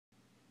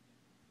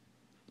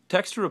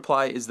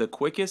Text-to-reply is the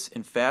quickest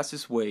and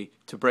fastest way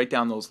to break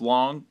down those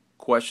long,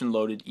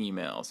 question-loaded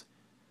emails.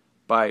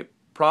 By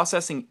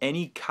processing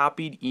any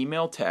copied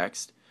email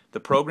text, the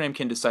program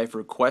can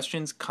decipher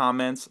questions,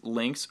 comments,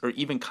 links, or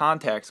even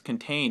contacts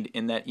contained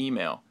in that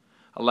email,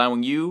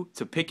 allowing you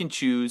to pick and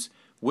choose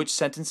which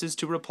sentences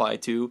to reply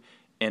to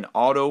and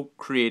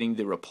auto-creating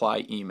the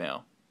reply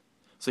email.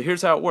 So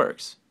here's how it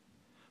works.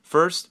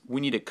 First,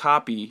 we need to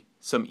copy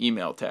some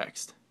email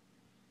text.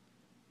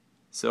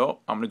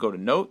 So I'm going to go to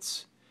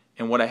Notes,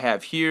 and what I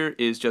have here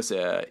is just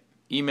an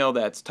email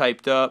that's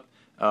typed up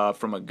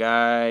from a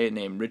guy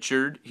named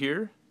Richard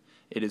here.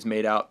 It is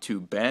made out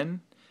to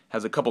Ben.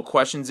 Has a couple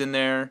questions in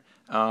there.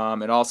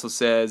 It also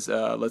says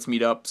let's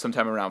meet up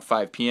sometime around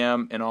 5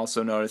 p.m. And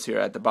also notice here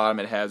at the bottom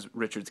it has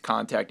Richard's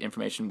contact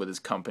information with his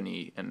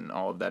company and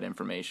all of that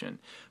information.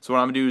 So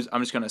what I'm going to do is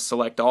I'm just going to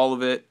select all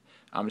of it.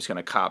 I'm just going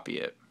to copy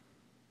it.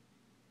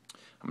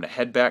 I'm going to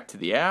head back to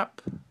the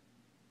app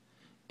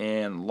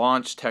and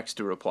launch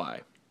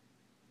Text2Reply.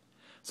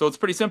 So it's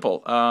pretty simple.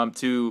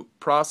 To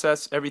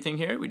process everything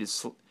here, we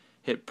just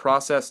hit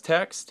Process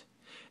Text.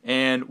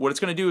 And what it's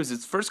going to do is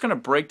it's first going to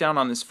break down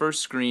on this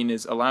first screen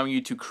is allowing you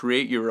to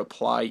create your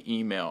reply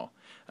email.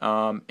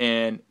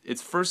 And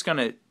it's first going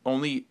to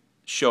only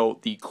show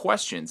the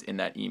questions in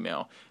that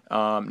email.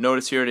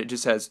 Notice here it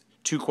just has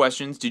 2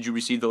 questions. Did you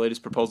receive the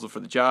latest proposal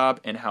for the job?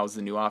 And how's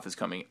the new office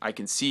coming? I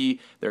can see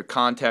their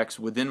contacts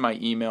within my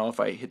email. If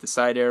I hit the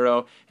side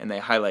arrow and they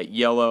highlight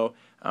yellow,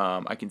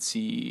 I can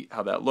see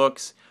how that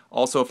looks.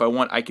 Also, if I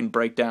want, I can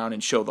break down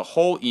and show the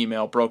whole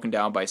email broken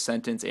down by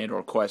sentence and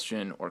or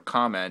question or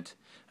comment.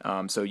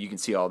 So you can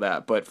see all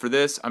that. But for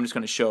this, I'm just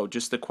going to show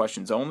just the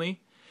questions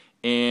only.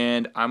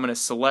 And I'm going to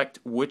select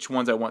which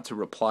ones I want to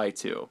reply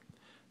to.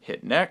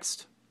 Hit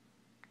Next.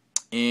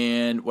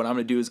 And what I'm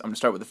going to do is I'm going to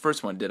start with the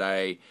first one. Did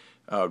I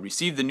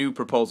receive the new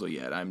proposal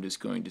yet? I'm just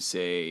going to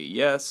say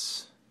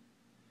yes.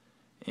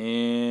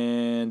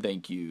 And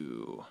thank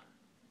you.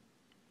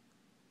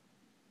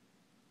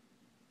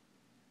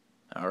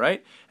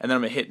 Alright, and then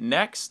I'm going to hit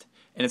Next,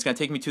 and it's going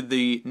to take me to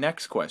the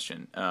next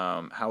question.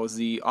 How is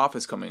the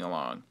office coming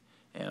along?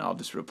 And I'll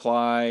just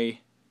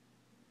reply,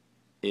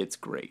 it's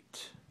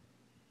great.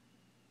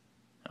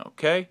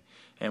 Okay,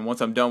 and once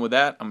I'm done with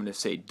that, I'm going to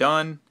say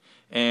Done.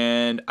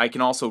 And I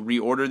can also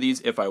reorder these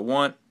if I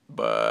want,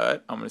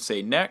 but I'm going to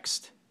say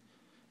Next.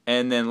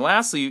 And then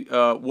lastly,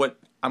 what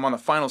I'm on the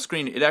final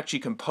screen, it actually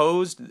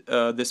composed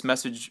this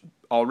message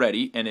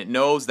already, and it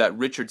knows that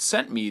Richard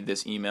sent me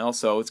this email,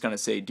 so it's going to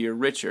say Dear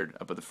Richard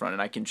up at the front,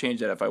 and I can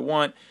change that if I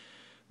want,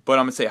 but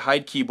I'm going to say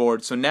Hide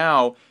Keyboard. So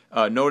now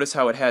notice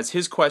how it has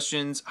his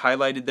questions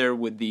highlighted there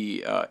with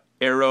the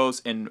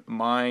arrows and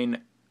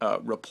mine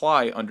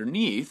reply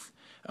underneath.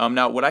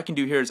 Now what I can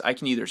do here is I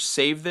can either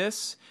save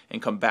this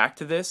and come back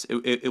to this.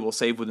 It will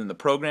save within the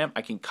program.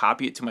 I can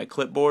copy it to my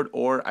clipboard,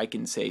 or I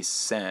can say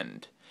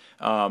Send.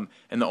 And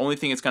the only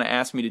thing it's going to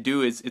ask me to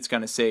do is it's going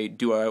to say,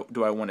 do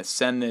I want to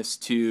send this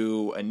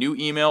to a new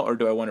email, or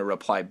do I want to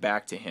reply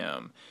back to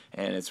him?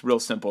 And it's real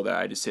simple that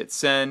I just hit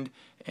Send,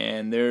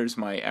 and there's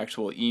my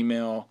actual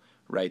email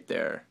right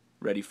there,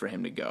 ready for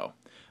him to go.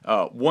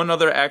 One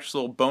other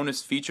actual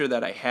bonus feature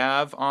that I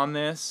have on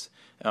this,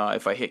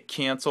 if I hit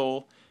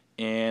Cancel,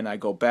 and I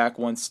go back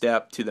one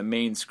step to the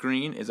main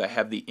screen, is I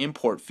have the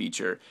import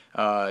feature.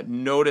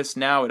 Notice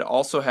now it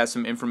also has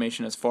some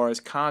information as far as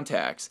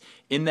contacts.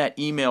 In that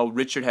email,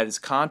 Richard had his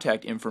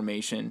contact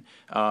information,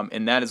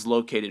 and that is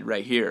located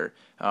right here.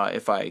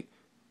 If I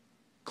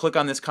click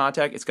on this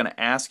contact, it's going to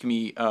ask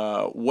me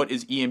what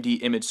is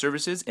EMD Image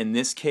Services. In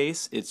this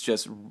case, it's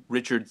just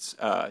Richard's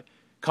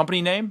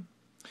company name.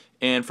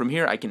 And from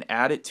here, I can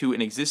add it to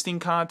an existing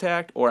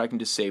contact, or I can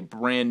just say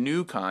brand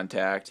new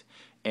contact.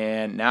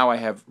 And now I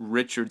have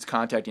Richard's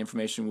contact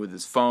information with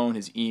his phone,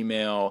 his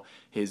email,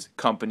 his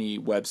company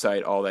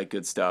website, all that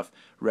good stuff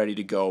ready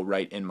to go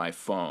right in my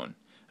phone.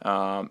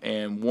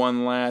 And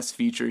one last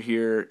feature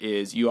here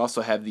is you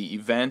also have the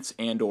events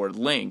and or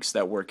links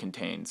that were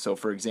contained. So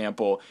for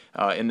example,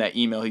 in that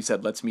email he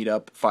said let's meet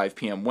up 5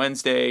 p.m.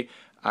 Wednesday.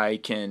 I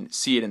can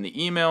see it in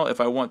the email if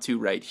I want to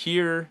right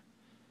here,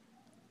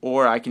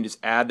 or I can just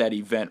add that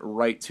event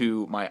right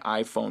to my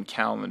iPhone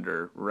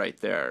calendar right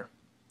there.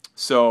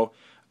 So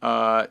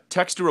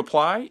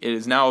Text2Reply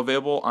is now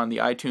available on the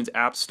iTunes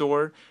App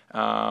Store.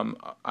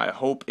 I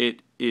hope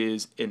it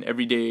is an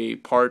everyday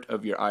part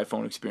of your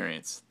iPhone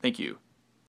experience. Thank you.